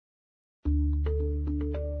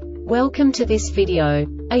Welcome to this video.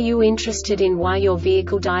 Are you interested in why your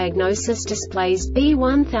vehicle diagnosis displays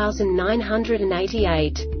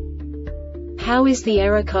B1988? How is the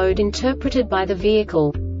error code interpreted by the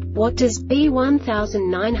vehicle? What does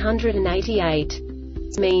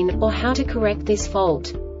B1988 mean, or how to correct this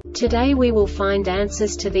fault? Today we will find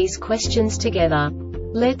answers to these questions together.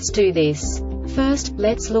 Let's do this. First,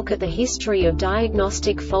 let's look at the history of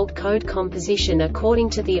diagnostic fault code composition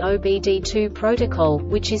according to the OBD2 protocol,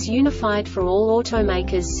 which is unified for all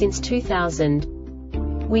automakers since 2000.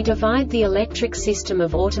 We divide the electric system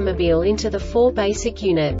of automobile into the four basic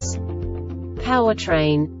units: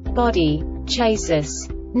 powertrain, body, chassis,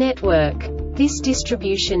 network. This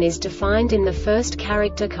distribution is defined in the first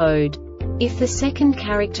character code. If the second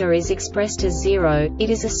character is expressed as 0, it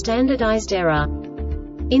is a standardized error.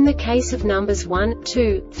 In the case of numbers 1,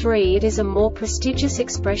 2, 3, it is a more prestigious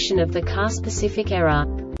expression of the car-specific error.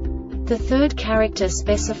 The third character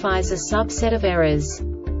specifies a subset of errors.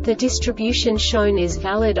 The distribution shown is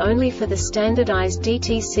valid only for the standardized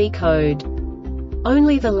DTC code.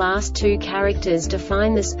 Only the last two characters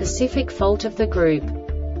define the specific fault of the group.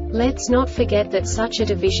 Let's not forget that such a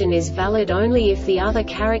division is valid only if the other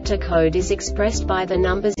character code is expressed by the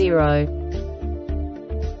number 0.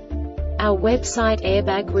 Our website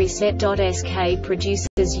airbagreset.sk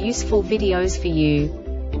produces useful videos for you.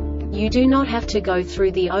 You do not have to go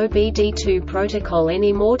through the OBD2 protocol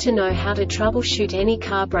anymore to know how to troubleshoot any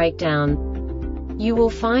car breakdown. You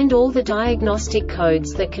will find all the diagnostic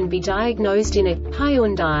codes that can be diagnosed in a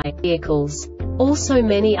Hyundai vehicles. Also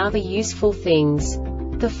many other useful things.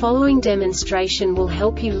 The following demonstration will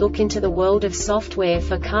help you look into the world of software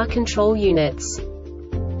for car control units.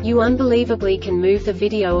 You unbelievably can move the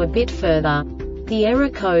video a bit further. The error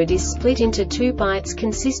code is split into 2 bytes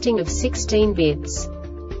consisting of 16 bits.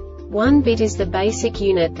 1 bit is the basic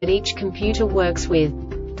unit that each computer works with.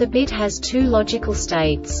 The bit has 2 logical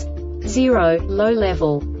states: 0, low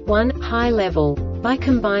level, 1, high level. By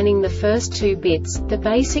combining the first 2 bits, the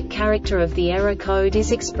basic character of the error code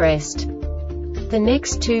is expressed. The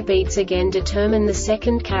next 2 beats again determine the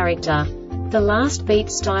second character. The last beat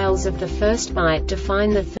styles of the first byte define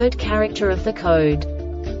the third character of the code.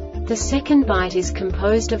 The second byte is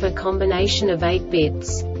composed of a combination of 8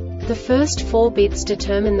 bits. The first 4 bits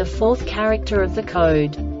determine the fourth character of the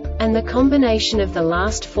code. And the combination of the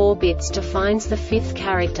last 4 bits defines the fifth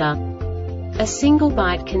character. A single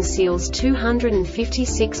byte conceals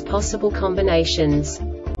 256 possible combinations.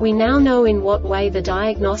 We now know in what way the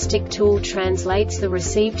diagnostic tool translates the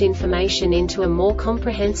received information into a more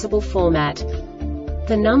comprehensible format.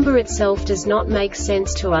 The number itself does not make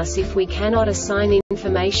sense to us if we cannot assign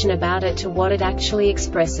information about it to what it actually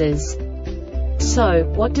expresses. So,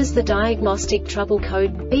 what does the Diagnostic Trouble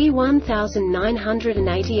Code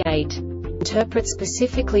B1988 interpret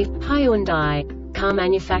specifically for Hyundai car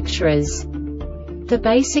manufacturers? The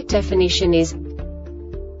basic definition is: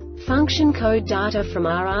 function code data from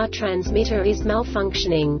s.r.o.the transmitter is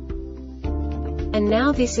malfunctioning. And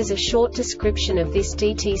now this is a short description of this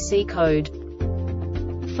DTC code.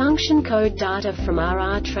 Function code data from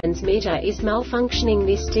s.r.o.the transmitter is malfunctioning.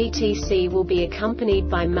 This DTC will be accompanied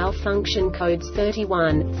by malfunction codes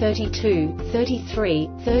 31, 32, 33,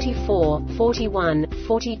 34, 41,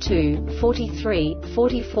 42, 43,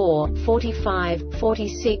 44, 45,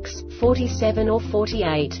 46, 47 or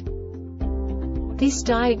 48. This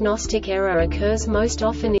diagnostic error occurs most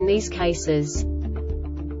often in these cases: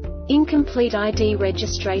 incomplete ID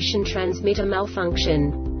registration, transmitter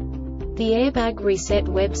malfunction. The Airbag Reset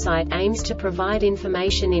website aims to provide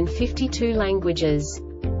information in 52 languages.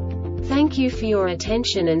 Thank you for your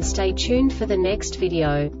attention and stay tuned for the next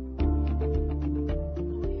video.